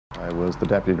I was the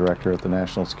Deputy Director at the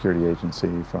National Security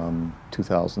Agency from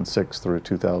 2006 through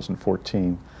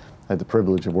 2014. I had the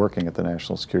privilege of working at the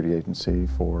National Security Agency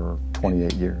for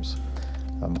 28 years.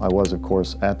 I was, of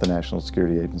course, at the National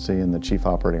Security Agency in the Chief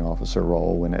Operating Officer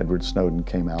role when Edward Snowden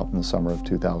came out in the summer of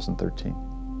 2013.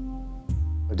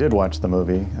 I did watch the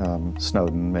movie,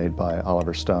 Snowden, made by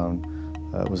Oliver Stone.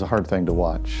 It was a hard thing to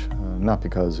watch, not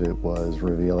because it was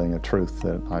revealing a truth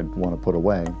that I'd want to put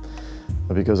away,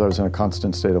 but because I was in a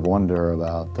constant state of wonder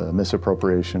about the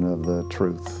misappropriation of the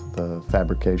truth, the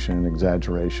fabrication and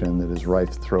exaggeration that is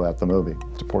rife throughout the movie.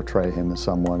 To portray him as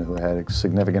someone who had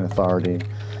significant authority,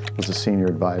 was a senior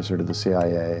advisor to the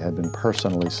CIA, had been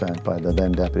personally sent by the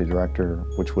then Deputy Director,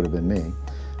 which would have been me,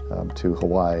 to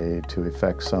Hawaii to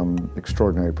effect some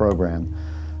extraordinary program.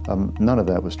 None of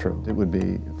that was true. It would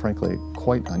be, frankly,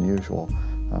 quite unusual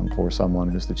for someone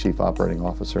who's the Chief Operating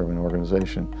Officer of an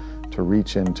organization to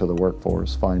reach into the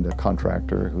workforce, find a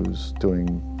contractor who's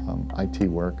doing IT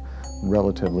work,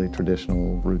 relatively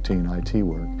traditional, routine IT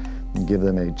work, and give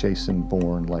them a Jason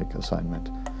Bourne-like assignment.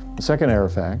 The second error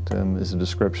fact is a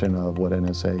description of what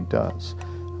NSA does.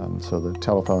 So the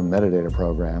telephone metadata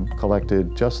program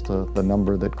collected just the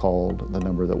number that called, the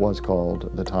number that was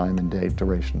called, the time and date,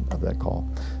 duration of that call.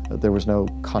 There was no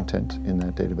content in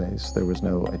that database. There was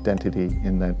no identity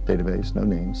in that database, no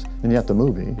names. And yet the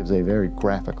movie is a very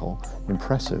graphical,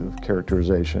 impressive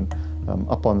characterization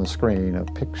up on the screen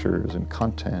of pictures and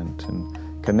content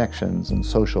and connections and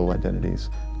social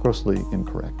identities. Grossly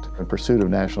incorrect. In pursuit of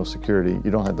national security,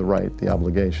 you don't have the right, the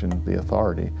obligation, the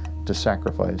authority to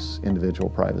sacrifice individual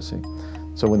privacy.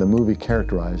 So when the movie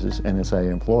characterizes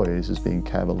NSA employees as being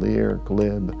cavalier,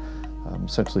 glib,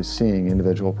 essentially seeing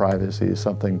individual privacy as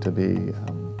something to be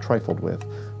trifled with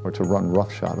or to run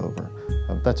roughshod over,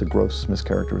 that's a gross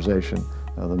mischaracterization.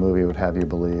 The movie would have you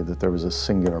believe that there was a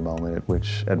singular moment at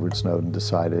which Edward Snowden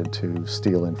decided to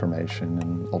steal information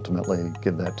and ultimately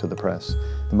give that to the press.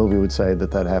 The movie would say that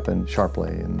that happened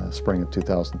sharply in the spring of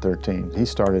 2013. He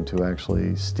started to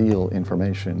actually steal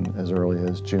information as early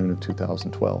as June of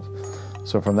 2012.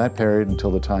 So from that period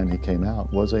until the time he came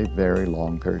out was a very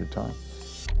long period of time.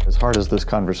 As hard as this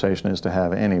conversation is to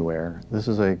have anywhere, this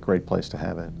is a great place to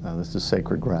have it. This is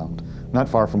sacred ground. Not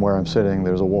far from where I'm sitting,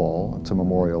 there's a wall. It's a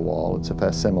memorial wall. It's a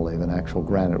facsimile of an actual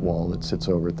granite wall that sits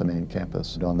over at the main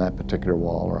campus. On that particular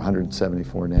wall are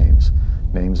 174 names,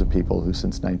 names of people who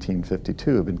since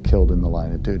 1952 have been killed in the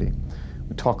line of duty.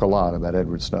 We talk a lot about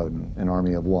Edward Snowden, an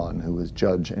army of one who was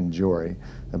judge and jury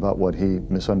about what he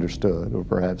misunderstood or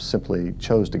perhaps simply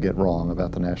chose to get wrong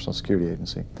about the National Security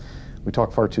Agency. We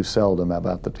talk far too seldom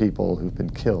about the people who've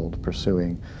been killed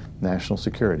pursuing national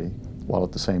security, while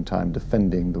at the same time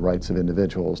defending the rights of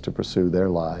individuals to pursue their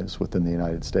lives within the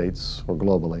United States or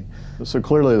globally. So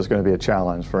clearly there's going to be a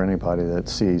challenge for anybody that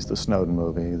sees the Snowden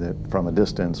movie, that from a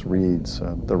distance reads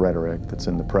the rhetoric that's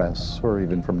in the press, or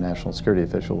even from national security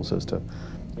officials as to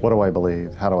what do I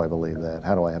believe, how do I believe that,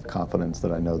 how do I have confidence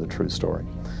that I know the true story.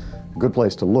 A good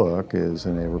place to look is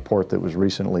in a report that was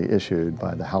recently issued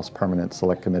by the House Permanent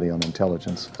Select Committee on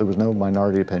Intelligence. There was no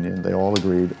minority opinion. They all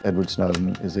agreed Edward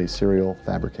Snowden is a serial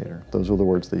fabricator. Those were the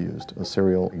words they used, a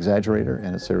serial exaggerator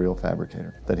and a serial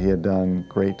fabricator. That he had done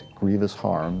great, grievous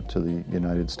harm to the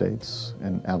United States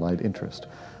and allied interest,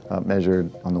 measured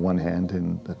on the one hand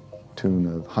in the tune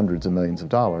of hundreds of millions of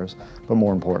dollars, but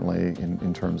more importantly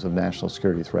in terms of national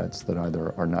security threats that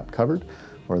either are not covered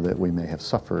or that we may have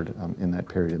suffered in that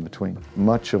period in between.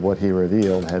 Much of what he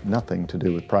revealed had nothing to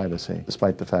do with privacy,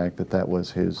 despite the fact that that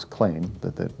was his claim,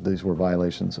 that these were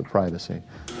violations of privacy.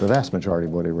 The vast majority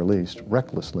of what he released,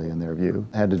 recklessly in their view,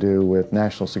 had to do with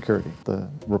national security. The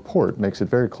report makes it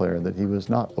very clear that he was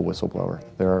not a whistleblower.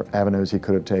 There are avenues he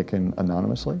could have taken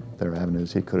anonymously. There are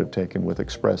avenues he could have taken with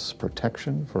express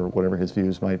protection for whatever his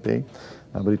views might be,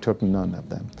 but he took none of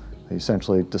them. He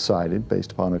essentially decided,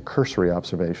 based upon a cursory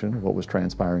observation of what was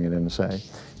transpiring at NSA,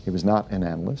 he was not an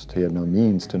analyst. He had no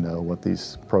means to know what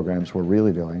these programs were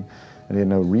really doing, and he had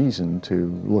no reason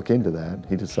to look into that.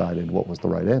 He decided what was the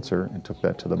right answer and took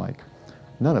that to the mic.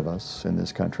 None of us in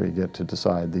this country get to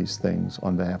decide these things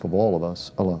on behalf of all of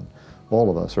us alone. All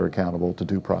of us are accountable to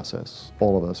due process.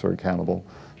 All of us are accountable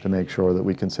to make sure that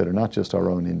we consider not just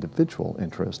our own individual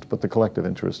interest, but the collective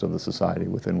interest of the society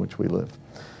within which we live.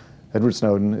 Edward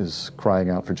Snowden is crying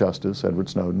out for justice. Edward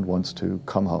Snowden wants to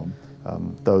come home.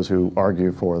 Those who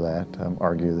argue for that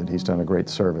argue that he's done a great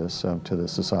service to the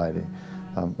society.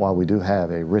 While we do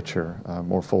have a richer,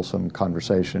 more fulsome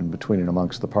conversation between and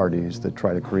amongst the parties that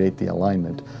try to create the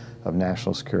alignment of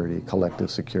national security, collective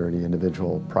security,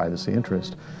 individual privacy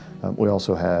interest, we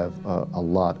also have a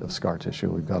lot of scar tissue.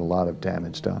 We've got a lot of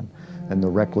damage done. And the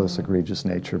reckless, egregious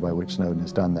nature by which Snowden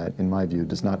has done that, in my view,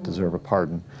 does not deserve a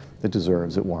pardon.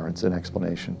 It warrants an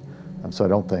explanation. So I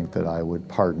don't think that I would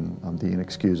pardon the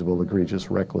inexcusable, egregious,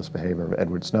 reckless behavior of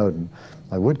Edward Snowden.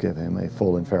 I would give him a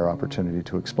full and fair opportunity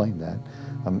to explain that.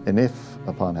 And if,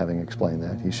 upon having explained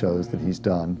that, he shows that he's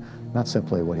done not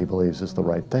simply what he believes is the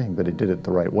right thing, but he did it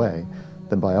the right way,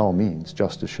 then by all means,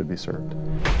 justice should be served.